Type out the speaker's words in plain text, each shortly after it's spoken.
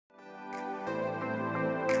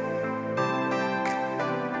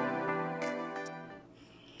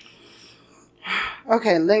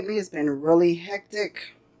Okay, lately it's been really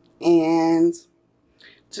hectic, and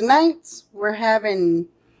tonight we're having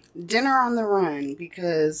dinner on the run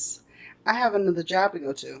because I have another job to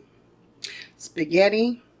go to.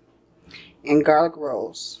 Spaghetti and garlic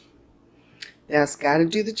rolls. That's got to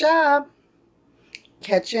do the job.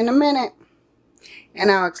 Catch you in a minute, and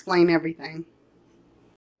I'll explain everything.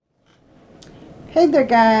 Hey there,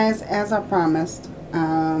 guys. As I promised,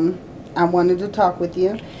 I wanted to talk with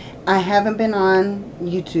you. I haven't been on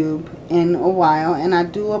YouTube in a while, and I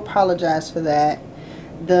do apologize for that.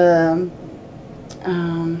 The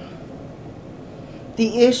um,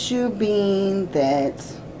 the issue being that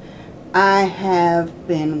I have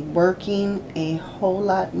been working a whole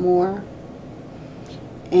lot more,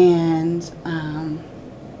 and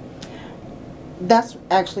that's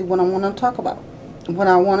actually what I want to talk about. What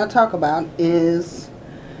I want to talk about is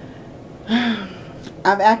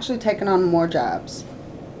I've actually taken on more jobs.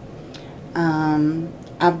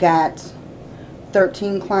 I've got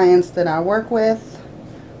 13 clients that I work with,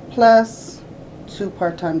 plus 2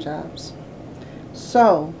 part-time jobs.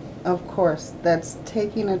 So, of course, that's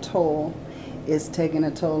taking a toll. It's taking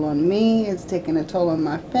a toll on me. It's taking a toll on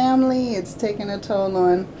my family. It's taking a toll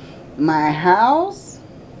on my house.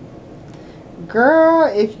 Girl,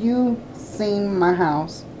 if you seen my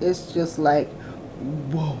house, it's just like,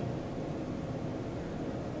 whoa.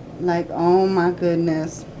 Like, oh my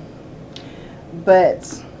goodness.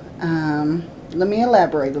 But let me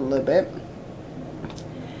elaborate a little bit.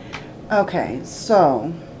 Okay,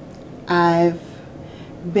 so I've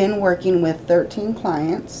been working with 13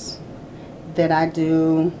 clients that I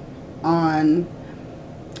do on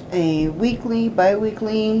a weekly,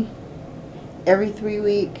 bi-weekly, every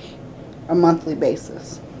 3-week, or monthly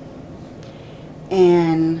basis.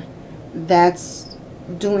 And that's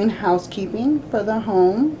doing housekeeping for their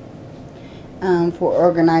home, for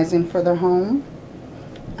organizing for their home,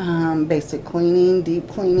 basic cleaning, deep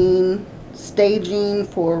cleaning, staging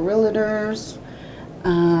for realtors,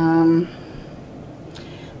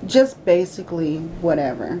 just basically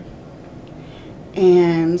whatever.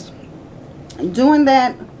 And doing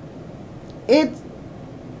that, it's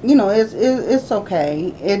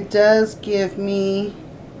okay. It does give me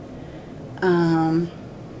a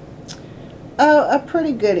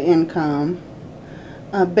pretty good income.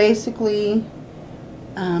 Basically,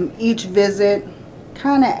 each visit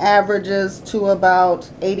kind of averages to about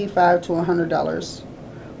 $85 to $100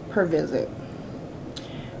 per visit,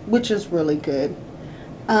 which is really good.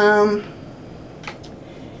 And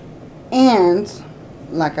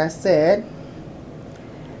like I said,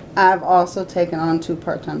 I've also taken on 2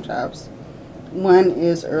 part-time jobs. One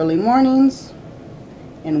is early mornings,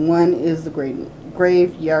 and one is the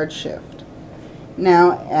graveyard shift.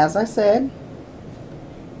 Now, as I said,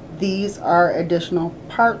 these are additional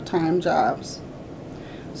part-time jobs.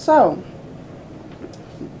 So,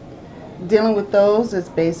 dealing with those is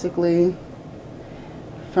basically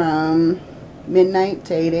from midnight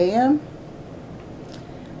to 8 a.m.,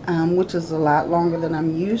 which is a lot longer than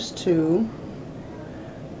I'm used to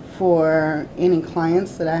for any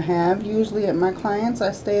clients that I have. Usually at my clients,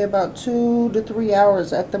 I stay about 2 to 3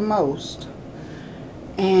 hours at the most.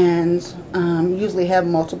 And usually have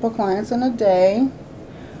multiple clients in a day.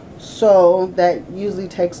 So that usually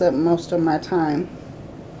takes up most of my time.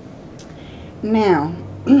 Now,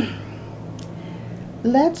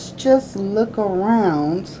 let's just look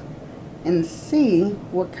around and see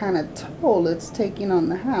what kind of toll it's taking on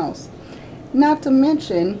the house. Not to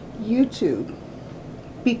mention YouTube.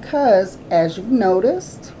 Because, as you've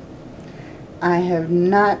noticed, I have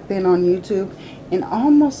not been on YouTube in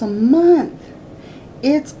almost a month.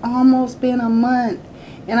 It's almost been a month.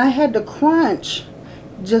 And I had to crunch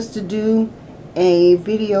just to do a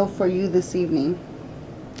video for you this evening.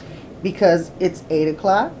 Because it's 8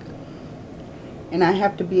 o'clock. And I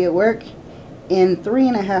have to be at work in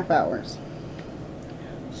 3.5 hours.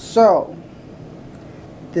 So,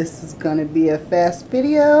 this is going to be a fast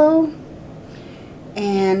video.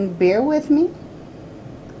 And bear with me,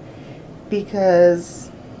 because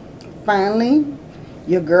finally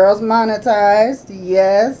your girl's monetized.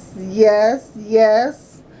 Yes, yes,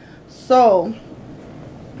 yes. So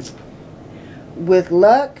with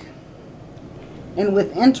luck and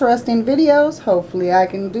with interesting videos, hopefully I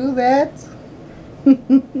can do that.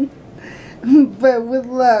 But with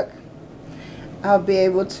luck, I'll be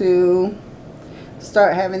able to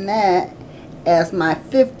start having that as my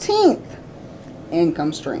 15th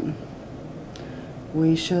income stream.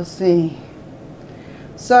 We shall see.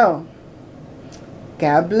 So,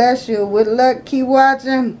 God bless you. With luck, keep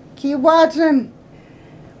watching. Keep watching.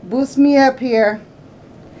 Boost me up here.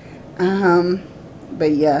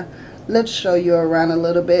 But yeah, let's show you around a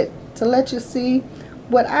little bit to let you see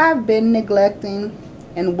what I've been neglecting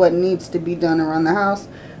and what needs to be done around the house,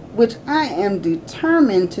 which I am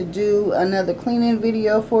determined to do another cleaning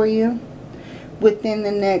video for you within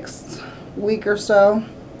the next week or so.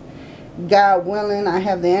 God willing, I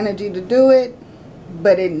have the energy to do it,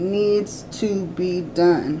 but it needs to be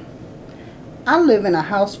done. I live in a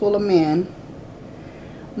house full of men.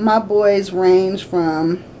 My boys range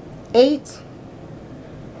from 8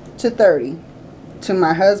 to 30 to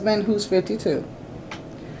my husband, who's 52.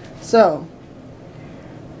 So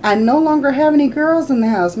I no longer have any girls in the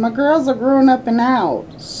house. My girls are grown up and out.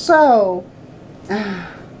 So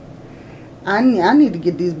I need to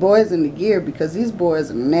get these boys into gear, because these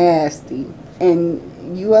boys are nasty.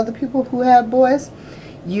 And you other people who have boys,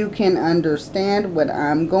 you can understand what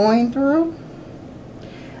I'm going through.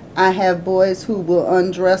 I have boys who will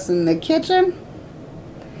undress in the kitchen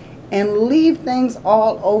and leave things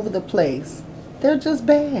all over the place. They're just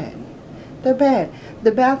bad. They're bad.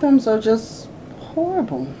 The bathrooms are just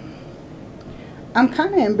horrible. I'm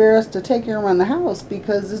kind of embarrassed to take it around the house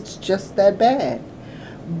because it's just that bad.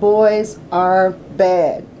 Boys are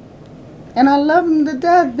bad. And I love them to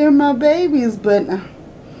death. They're my babies. But,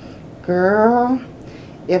 girl,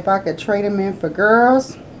 if I could trade them in for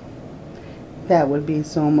girls, that would be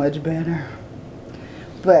so much better.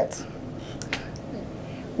 But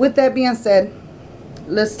with that being said,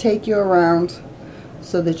 let's take you around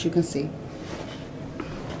so that you can see.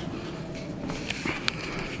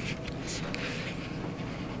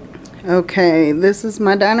 Okay, this is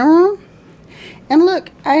my dining room. And look,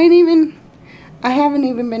 I haven't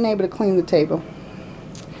even been able to clean the table.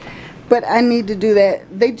 But I need to do that.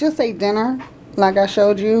 They just ate dinner, like I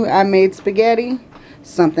showed you. I made spaghetti,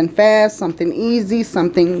 something fast, something easy,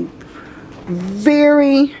 something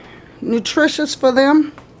very nutritious for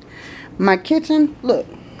them. My kitchen, look,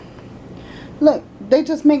 they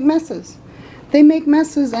just make messes. They make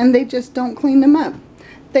messes and they just don't clean them up.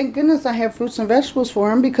 Thank goodness I have fruits and vegetables for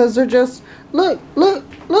them, because they're just, look,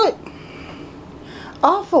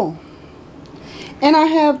 awful. And I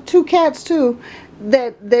have 2 cats too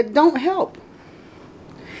that don't help.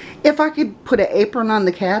 If I could put an apron on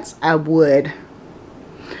the cats, I would.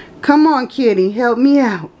 Come on, kitty, help me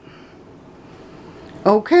out.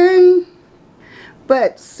 Okay?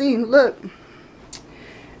 But see, look,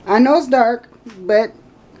 I know it's dark, but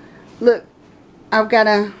look, I've got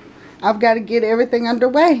to get everything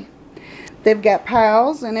underway. They've got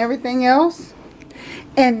piles and everything else.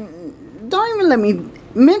 And don't even let me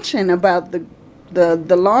mention about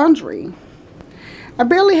the laundry. I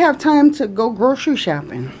barely have time to go grocery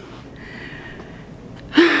shopping.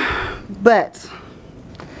 But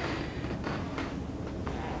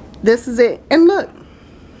this is it. And look,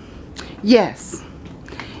 yes,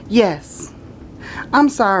 I'm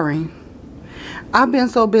sorry. I've been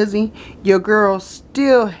so busy. Your girl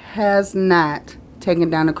still has not taken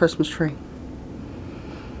down the Christmas tree.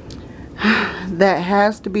 That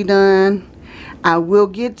has to be done. I will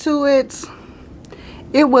get to it.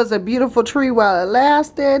 It was a beautiful tree while it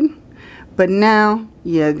lasted, but now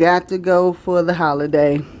you got to go for the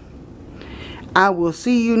holiday. I will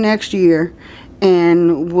see you next year,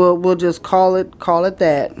 and we'll just call it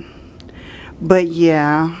that. But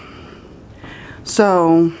yeah,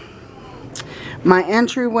 so my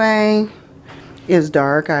entryway is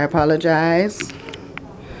dark. I apologize,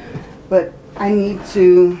 but I need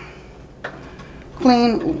to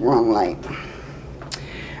clean. Wrong light.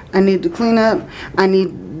 I need to clean up.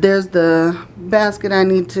 There's the basket. I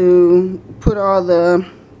need to put all the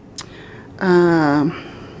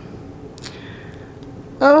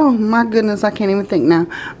oh my goodness, I can't even think now.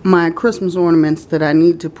 My Christmas ornaments that I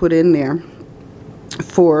need to put in there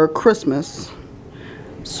for Christmas,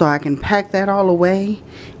 so I can pack that all away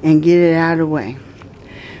and get it out of the way.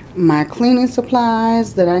 My cleaning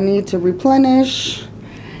supplies that I need to replenish,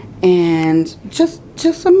 and just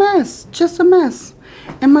a mess.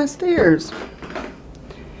 And my stairs.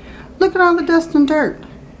 Look at all the dust and dirt.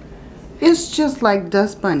 It's just like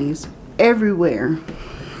dust bunnies everywhere.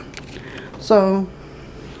 So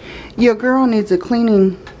your girl needs a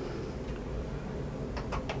cleaning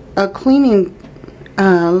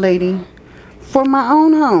lady for my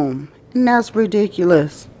own home, and that's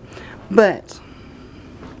ridiculous. But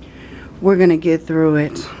we're gonna get through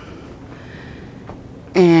it,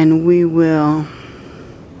 and we will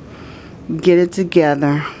get it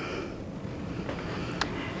together.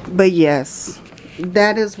 But yes,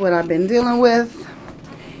 that is what I've been dealing with,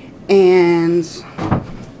 and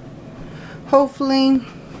hopefully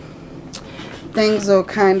things will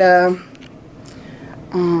kind of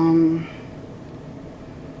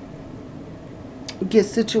get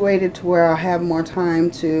situated to where I'll have more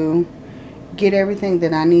time to get everything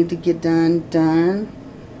that I need to get done.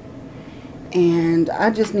 And I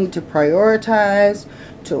just need to prioritize,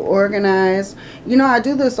 to organize. You know, I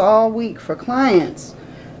do this all week for clients,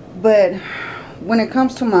 but when it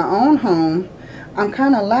comes to my own home, I'm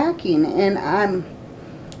kind of lacking, and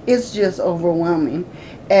it's just overwhelming.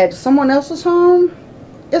 At someone else's home,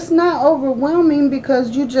 it's not overwhelming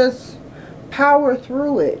because you just power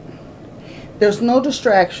through it. There's no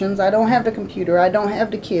distractions. I don't have the computer. I don't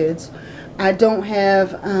have the kids. I don't have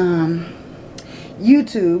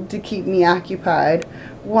YouTube to keep me occupied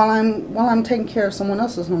while I'm taking care of someone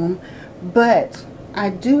else's home. But I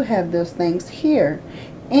do have those things here,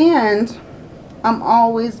 and I'm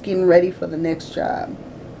always getting ready for the next job.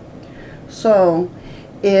 So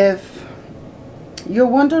if you're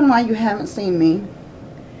wondering why you haven't seen me,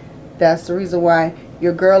 that's the reason why.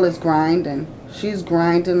 Your girl is grinding. She's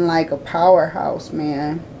grinding like a powerhouse,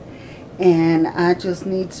 man. And I just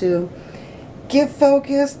need to get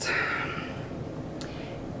focused.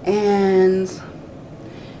 And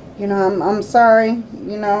you know, I'm sorry,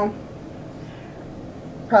 you know,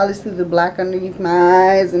 probably see the black underneath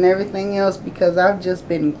my eyes and everything else, because I've just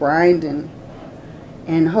been grinding,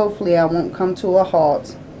 and hopefully I won't come to a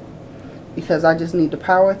halt, because I just need to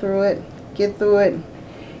power through it, get through it,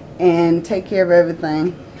 and take care of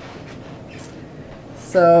everything.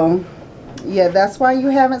 So yeah, that's why you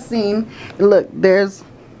haven't seen. Look, there's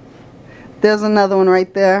another one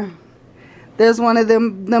right there. There's one of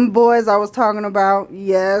them boys I was talking about.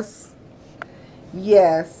 Yes.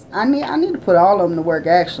 Yes. I need to put all of them to work,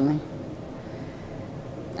 actually.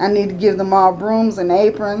 I need to give them all brooms and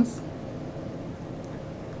aprons.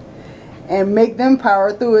 And make them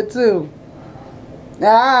power through it too.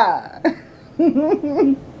 Ah.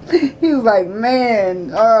 He was like,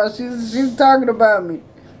 man, oh, she's talking about me.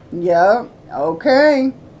 Yep.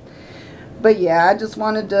 Okay. But yeah, I just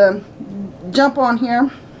wanted to jump on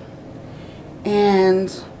here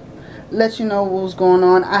and let you know what was going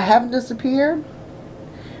on. I haven't disappeared.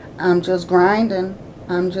 I'm just grinding.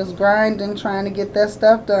 I'm just grinding, trying to get that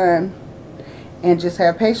stuff done. And just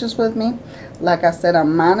have patience with me. Like I said,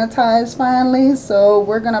 I'm monetized finally, so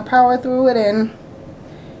we're going to power through it and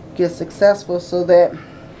get successful, so that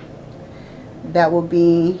will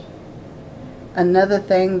be another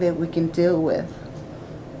thing that we can deal with.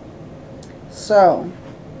 So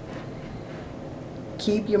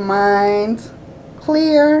keep your mind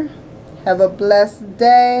clear. Have a blessed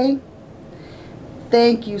day.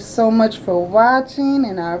 Thank you so much for watching,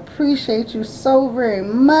 and I appreciate you so very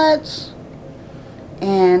much.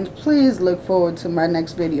 And please look forward to my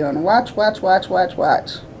next video. And watch.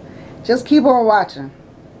 Just keep on watching.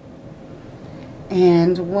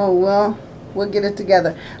 And we'll get it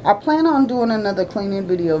together. I plan on doing another cleaning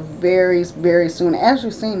video very, very soon. As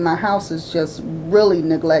you've seen, my house is just really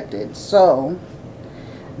neglected. So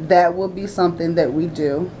that will be something that we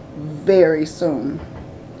do very soon.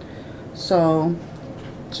 So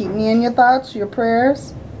keep me in your thoughts, your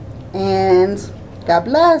prayers, and God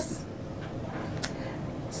bless.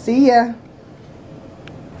 See ya.